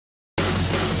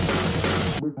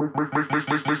Make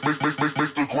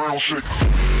the ground shake.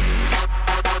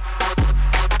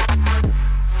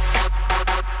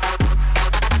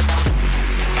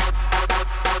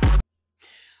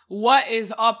 What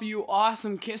is up, you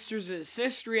awesome kisters? It's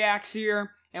CistReactZ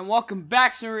here, and welcome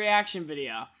back to a reaction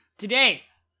video. Today,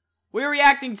 we're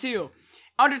reacting to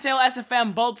Undertale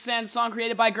Sfm Bolt Sand song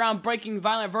created by Groundbreaking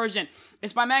Violent Version.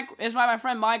 It's by my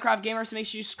friend MINECRAFTGAMER, so make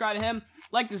sure you subscribe to him,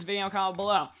 like this video, and comment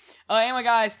below. Anyway,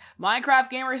 guys,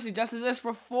 MINECRAFTGAMER suggested this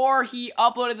before he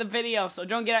uploaded the video, so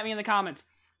don't get at me in the comments.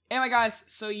 Anyway, guys,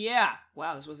 so yeah.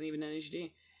 Wow, this wasn't even in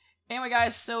HD. Anyway,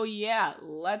 guys, so yeah,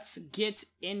 let's get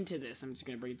into this. I'm just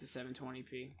going to bring it to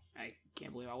 720p. I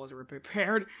can't believe I wasn't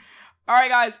prepared. Alright,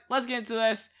 guys, let's get into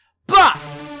this. Bah!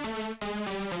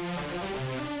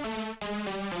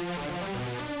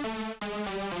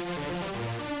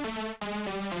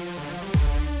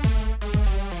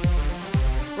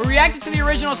 We're reacting to the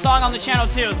original song on the channel,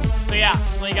 too. So yeah,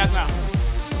 just let you guys know.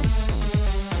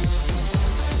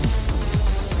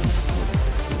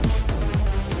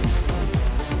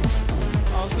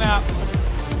 Snap.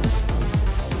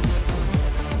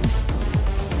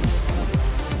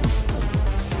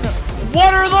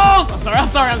 What are those?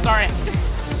 I'm sorry.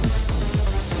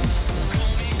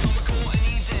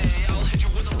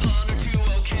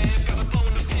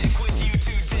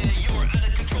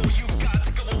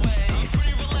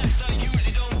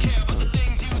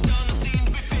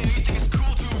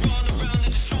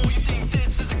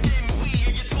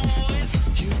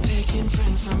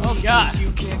 Oh God.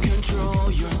 You can't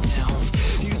control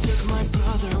yourself. You took my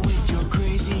brother with your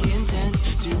crazy intent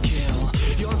to kill.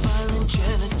 Your violent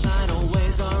genocidal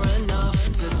ways are enough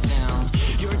to tell.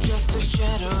 You're just a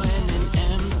shadow and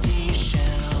an empty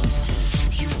shell.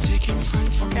 You've taken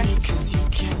friends from me cause you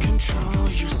can't control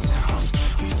yourself.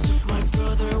 You took my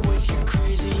brother with your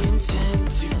crazy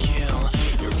intent to kill.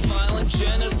 Your violent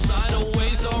genocidal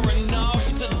ways are enough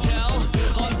to tell.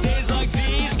 On days like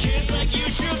these, kids like you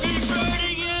should be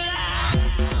burning it.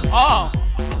 Oh,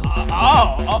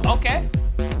 okay.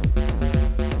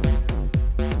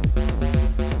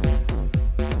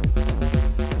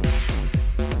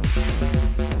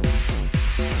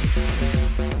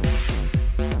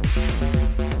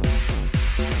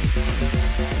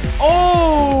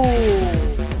 Oh!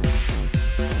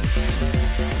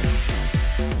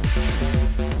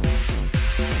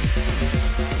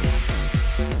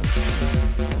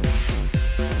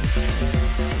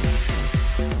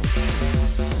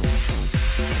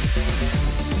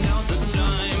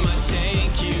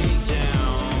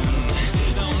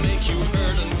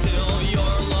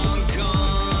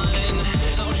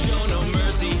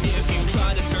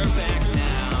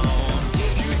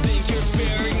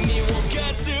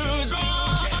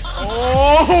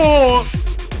 Oh!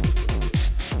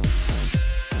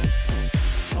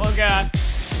 Oh God.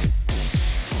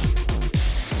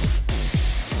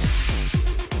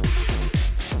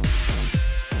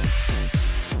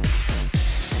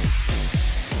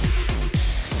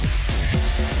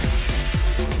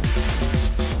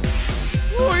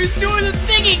 Oh, he's doing the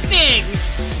thingy thing!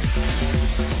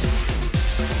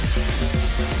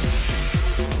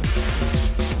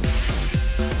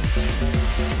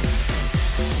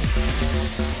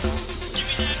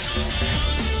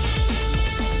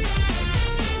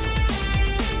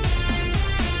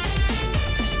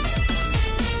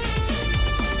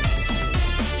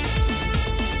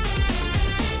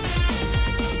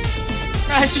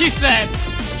 As she said.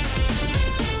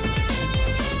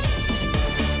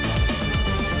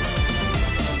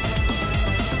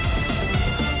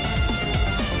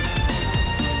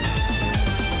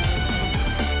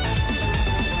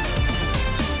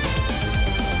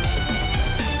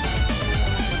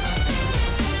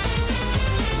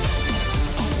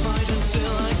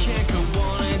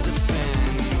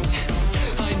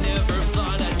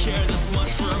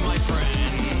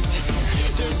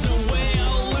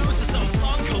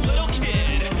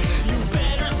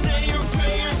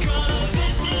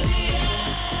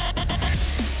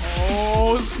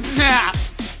 Snap!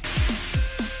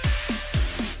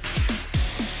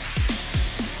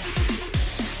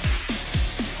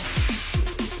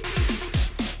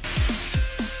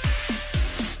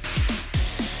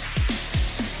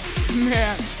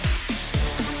 Man.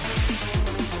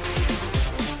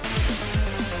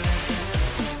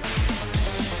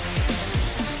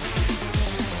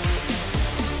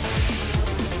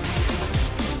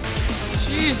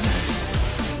 Jesus.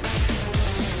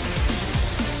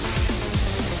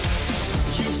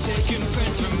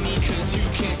 Friends from me cause you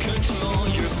can't control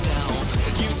yourself.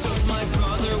 You took my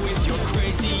brother with your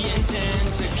crazy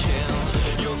intent to kill.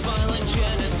 Your violent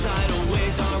genocidal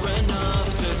ways are enough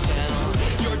to tell.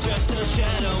 You're just a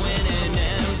shadow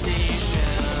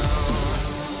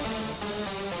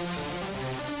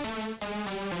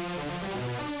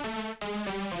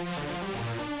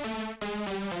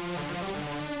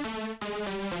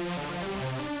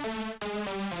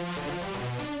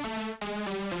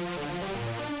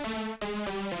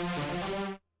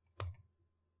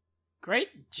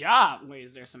job. Wait,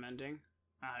 is there some ending?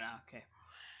 Oh, no, okay.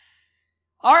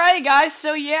 Alright, guys,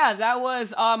 so yeah, that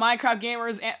was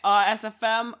MINECRAFTGAMER's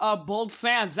SFM Bold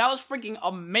Sands. That was freaking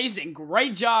amazing.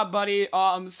 Great job, buddy.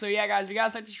 So yeah, guys, if you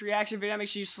guys like this reaction video, make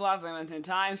sure you slap them 10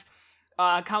 times.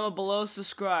 Comment below,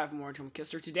 subscribe for more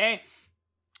Kister today.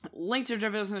 Link to the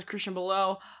videos in the description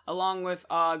below, along with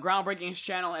Groundbreaking's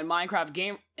channel and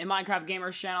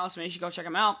MINECRAFTGAMER's channel, so make sure you go check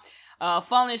them out.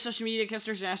 Follow me on social media,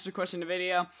 Kisters, and answer the question in the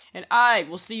video. And I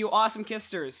will see you awesome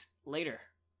Kisters later.